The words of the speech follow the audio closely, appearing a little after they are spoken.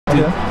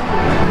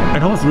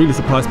And I was really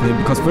surprised by him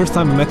because first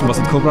time we met him was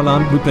at Cobra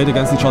Land. We played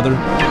against each other.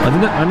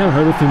 I never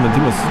heard of him, and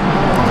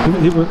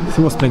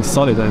he was playing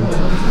solid, and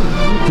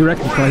he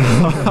wrecked me quite.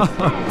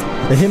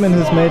 Him and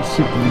his mates,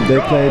 they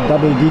played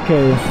double DK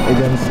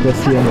against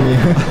Dusty and me.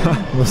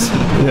 It was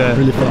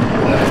really fun.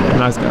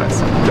 Nice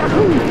guys.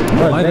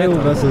 Leo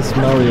versus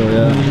Mario,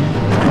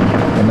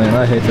 Oh man,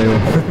 I hate Leo.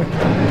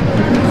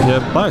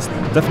 Bio is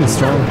definitely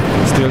strong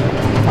still.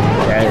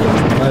 Yeah,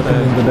 in my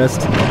opinion, the best.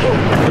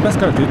 The best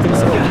character, you think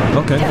so?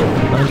 Okay.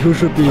 I mean, who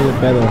should be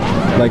better?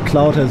 Like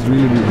Cloud has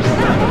really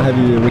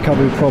heavy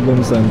recovery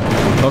problems and...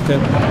 Okay.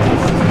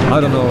 I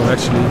don't know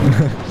actually.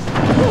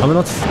 I'm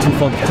not too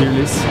fond of tier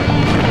lists.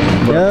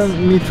 Yeah,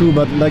 me too,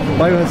 but like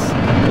Bio has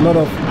a lot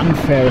of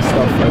unfair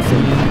stuff, I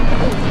think.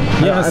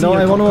 Yeah, I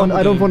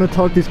don't want to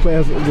talk this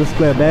player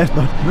bad,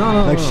 but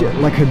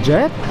like her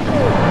jab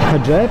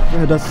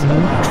does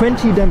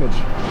 20 damage.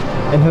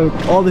 And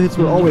all the hits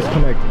will always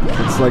connect.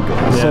 It's like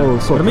so.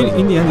 But I mean,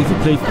 in the end, if you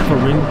play for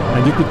win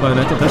and you pick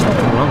Bayonetta, there's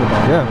nothing wrong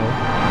about it. Yeah.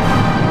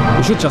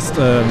 You should just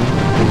play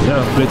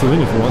to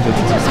win if you wanted.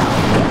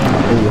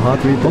 Oh,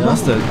 hard read. What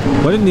was that?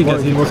 Why didn't he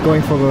get hit? He was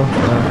going for the.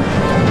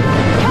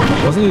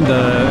 Wasn't he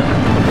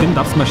didn't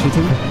up smash hit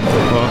him?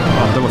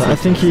 That was I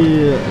think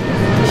he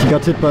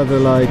got hit by the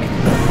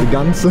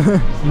guns.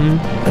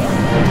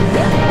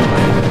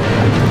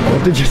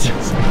 What did you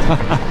just say?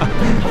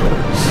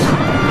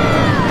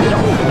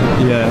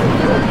 Yeah.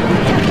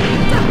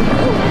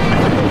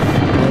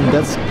 And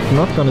that's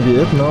not gonna be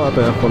it, no up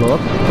air follow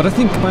up. But I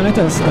think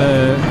Bayonetta is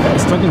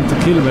struggling to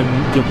kill when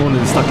the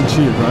opponent is stuck in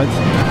shield, right?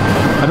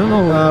 I don't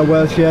know.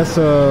 Well, she has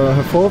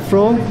her forward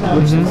throw,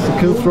 which is a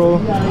kill throw.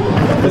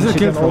 Then she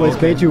can always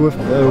bait you with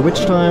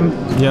witch time.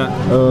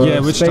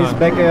 Witch space time.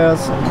 back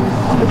airs.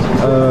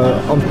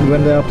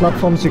 When there are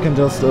platforms, you can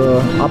just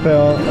up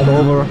air and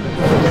over.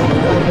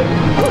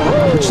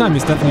 Witch time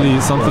is definitely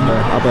something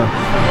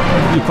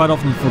you quite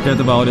often forget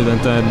about it,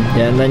 and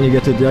then you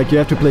get it. Like you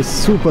have to play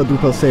super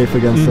duper safe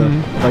against her.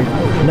 Like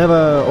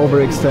never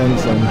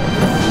overextend and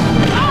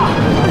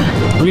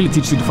really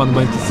teach you the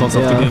fundamentals of the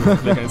game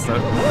against her.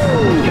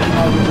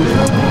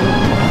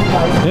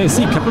 Yeah, you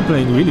see Kepler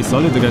playing really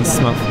solid against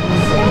Smuff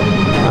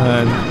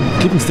and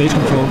keeping stage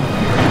control.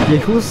 Yeah,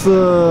 who's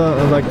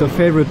like the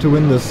favorite to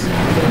win this?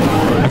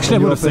 Actually, I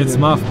would have said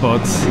Smuff,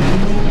 but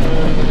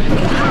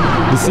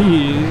you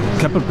see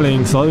Kepler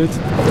playing solid.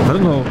 I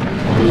don't know.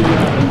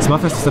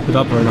 Smuff has to step it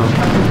up right now.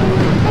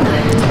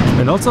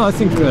 And also, I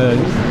think he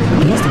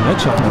has the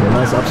matchup.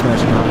 Nice up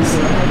smash. Nice.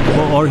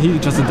 Or he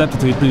just adapted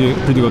to it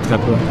pretty good,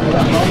 Kepler.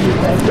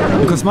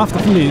 Because Smuff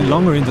definitely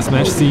longer in the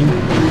Smash scene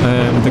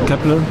than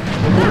Kepler.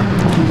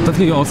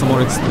 Definitely also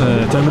more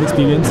tournament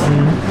experience.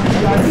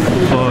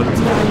 But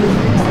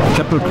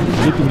Kepler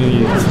keeping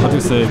the, how do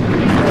you say,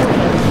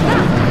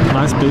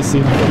 nice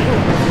spacing.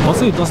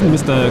 Also, he doesn't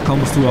miss the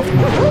combos too often.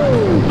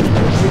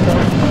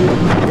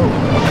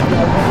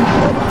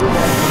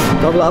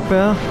 Double up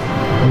air.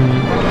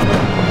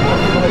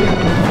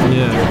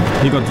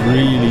 Yeah, he got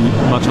really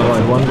much out of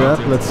it. One grab,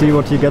 let's see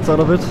what he gets out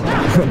of it.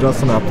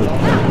 Just an up it.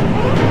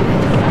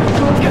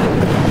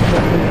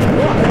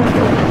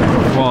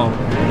 Wow.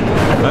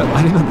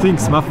 I didn't think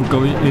Smuff would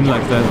go in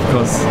like that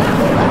because...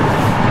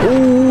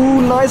 Oh,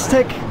 nice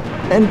tech!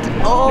 And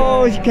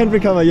oh, he can't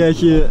recover. Yeah,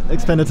 he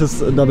expanded his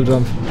double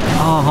jump.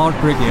 Oh,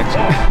 heartbreaking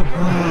actually.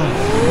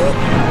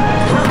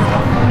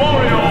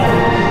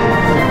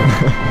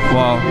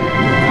 Wow.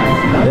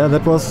 Yeah,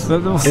 that was a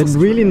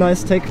really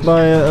nice tech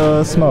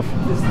by Smuff.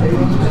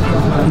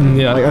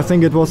 Yeah. Like, I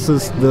think it was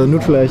the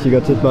neutral air he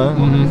got hit by.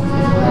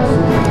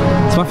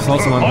 Smuff is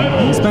also one.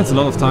 He spends a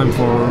lot of time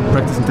for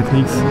practicing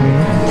techniques.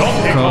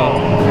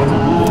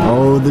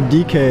 Oh, the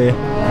DK.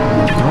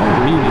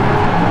 Oh, really?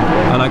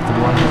 I like that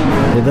one.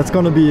 Yeah, that's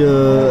gonna be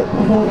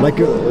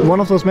one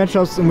of those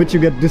matchups in which you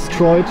get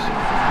destroyed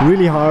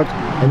really hard,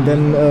 and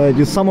then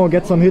you somehow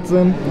get some hits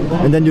in,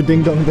 and then you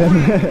ding dong them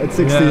at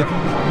 60. Yeah.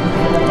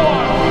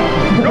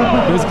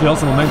 Basically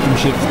also momentum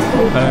shift,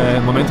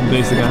 momentum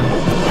base again.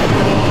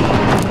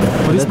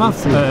 But his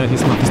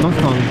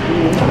Donkey Kong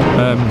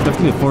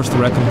definitely a force to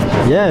reckon.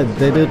 Yeah,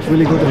 they did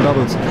really good in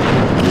doubles.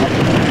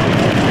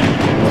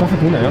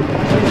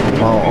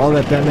 Wow, all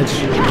that damage.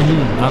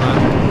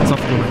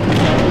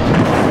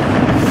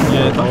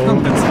 Yeah, Donkey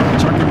Kong gets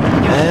chucking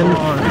and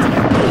hard.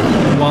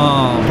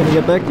 Wow. Can you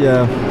get back?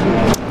 Yeah.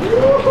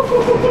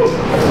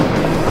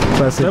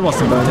 Classic. That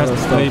was a fantastic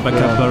play by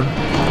Kepler.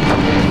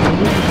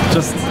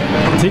 Just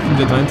taking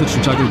the advantage to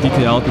juggle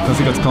DK out because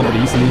he got comboed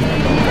easily.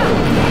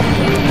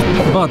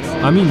 But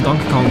I mean,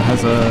 Donkey Kong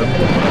has a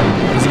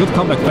good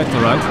comeback factor,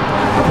 right?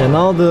 Yeah,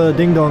 now the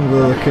ding dong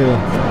will kill.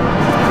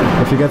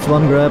 If he gets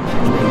one grab,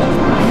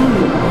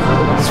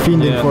 he's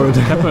fiending for it.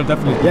 Kepler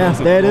definitely. Yeah,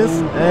 there it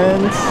is,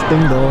 and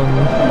ding dong.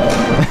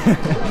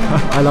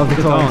 I love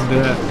the taunt.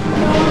 Yeah.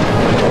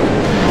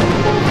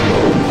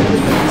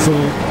 So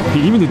he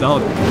evened it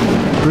out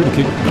pretty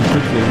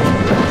quickly.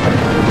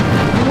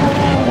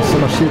 So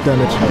much shield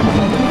damage.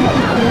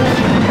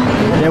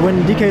 Yeah,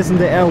 when DK is in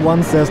the air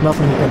once, there's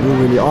nothing he can do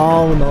really.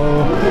 Oh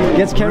no,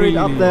 gets carried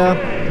up there.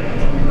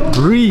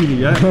 Really?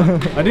 Yeah.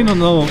 I did not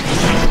know.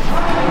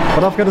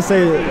 But I've got to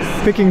say,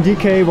 picking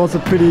DK was a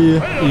pretty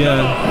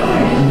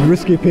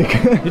risky pick.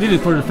 He did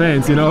it for the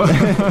fans, you know.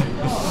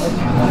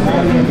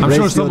 I'm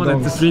sure someone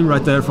at the stream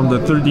right there from the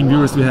 13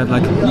 viewers we had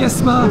like, yes,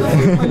 Smuff,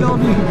 I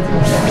love you.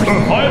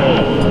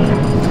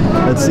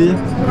 Let's see.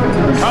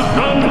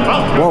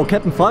 Wow,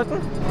 Captain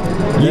Falcon?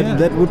 Yeah.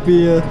 That would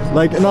be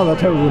like another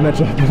terrible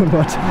matchup,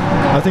 but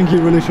I think he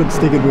really should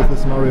stick it with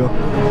this Mario.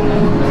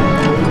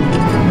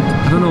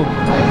 I don't know.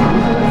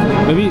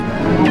 Maybe,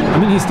 I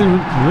mean, he's still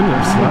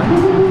winners, right?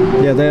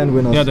 Yeah, they're in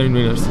winners. Yeah, they're in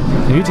winners.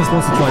 Maybe he just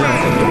wants to try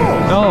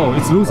out. Oh,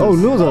 it's losers. Oh,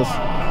 losers.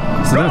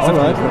 So that's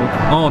alright.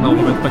 Oh no,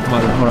 he went back to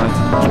Mario. Alright.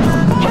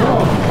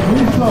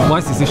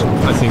 Wise decision,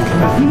 I think.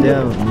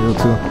 Yeah, me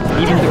too.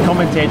 Even the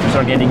commentators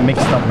are getting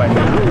mixed up by me.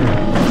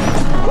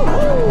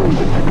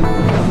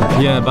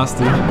 Yeah,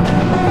 Basti.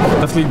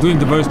 Definitely doing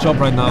the worst job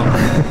right now.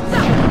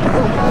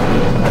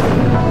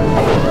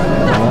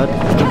 Alright,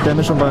 good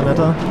damage on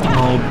Bayonetta.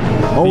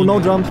 Oh, no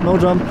jump, no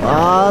jump.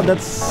 Ah,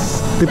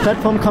 that's the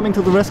platform coming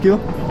to the rescue.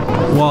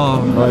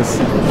 Wow. Nice.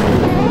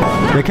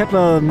 Yeah,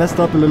 Kepler messed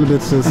up a little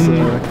bit his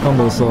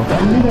combo, so...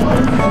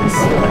 It's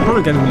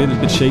probably getting a little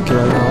bit shaky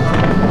right now.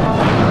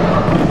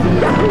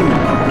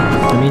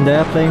 I mean, they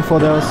are playing for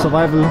their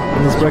survival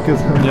in this bracket.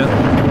 Yeah.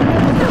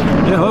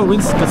 Yeah, whoever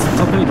wins gets the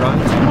top 8,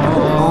 right?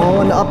 Oh,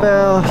 and up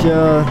air.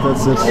 Yeah,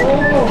 that's it.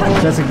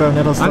 Classic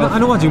Bayonetta stuff. I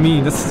know what you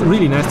mean. That's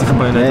really nasty from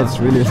Bayonetta. Yeah, it's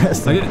really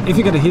nasty. Like, if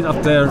you get a hit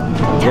up there,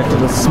 you have to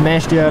just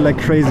smash the air like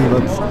crazy,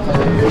 but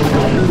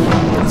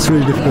it's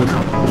really difficult.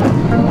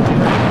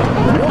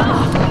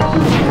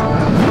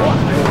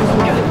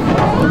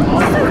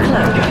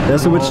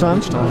 There's a witch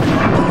time.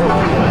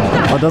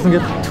 But doesn't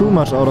get too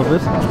much out of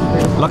it.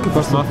 Lucky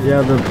for Smuff.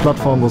 Yeah, the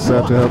platform was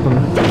there to help him.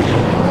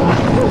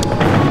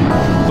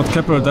 But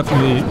Kepler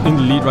definitely in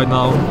the lead right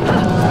now.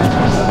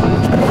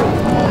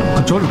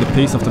 Controlling the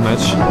pace of the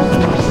match.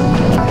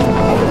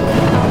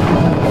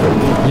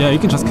 Yeah, he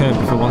can just camp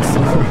if he wants to.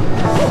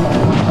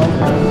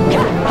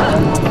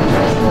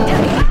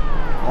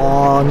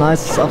 Oh,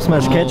 nice up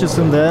smash. Catches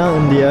him there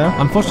in the air.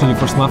 Unfortunately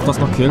for Smuff, does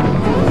not kill.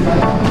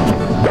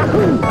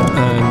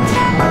 And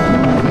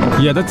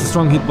yeah, that's a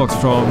strong hitbox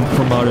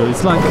from Mario.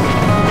 It's like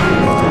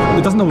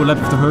it doesn't overlap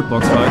with the hurt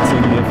box, right? So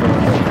you have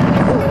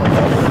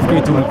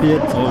pretty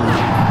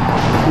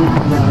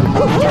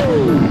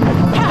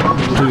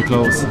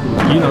close.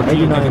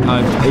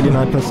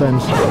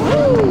 89%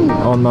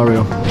 on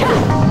Mario.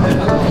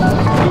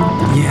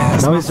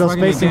 Yes. Now he's just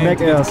spacing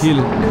back airs.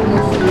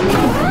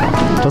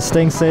 Just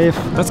staying safe.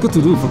 That's good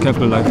to do for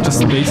Kepler, like just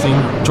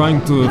spacing, trying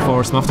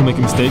for Smuff to make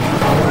a mistake.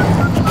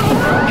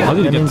 How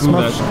did he get through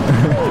that?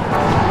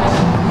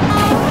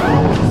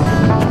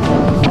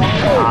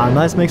 Ah,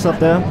 nice mix up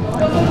there.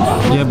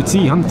 Yeah, but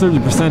see,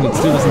 130%, it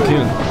still doesn't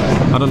kill.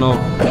 I don't know.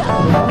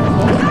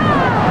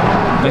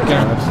 Back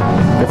air.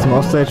 Gets him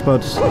off stage,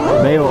 but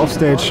Bayo off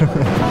stage.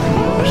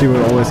 She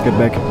will always get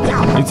back.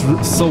 It's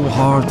so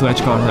hard to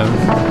edge guard her,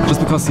 just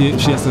because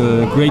she has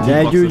a great.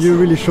 Yeah, you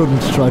really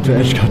shouldn't try to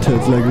edge guard her.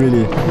 It's like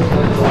really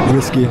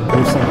risky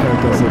with some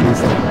characters at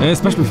least. Yeah,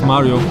 especially with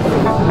Mario.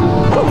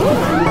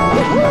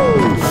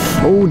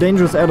 Oh,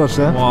 dangerous air dodge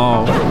there.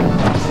 Wow.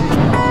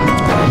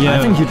 Yeah. I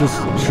think you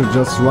should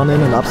just run in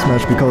and up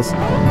smash because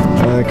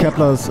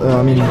Kepler is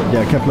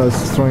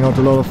throwing out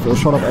a lot of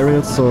shot up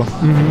aerials, so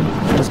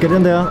just get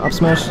in there, up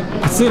smash.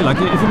 But still, like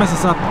if he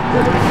messes up,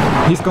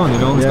 he's gone, you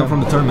know, he's gone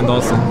from the tournament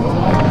also.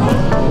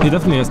 He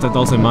definitely has that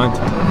also in mind.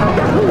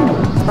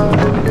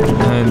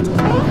 And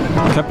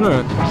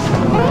Kepler,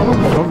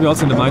 probably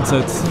also in the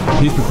mindset,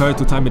 he's prepared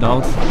to time it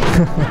out,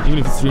 even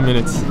if it's 3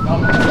 minutes.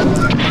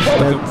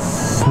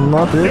 That's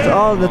not it.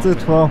 Oh, that's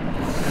it. Wow.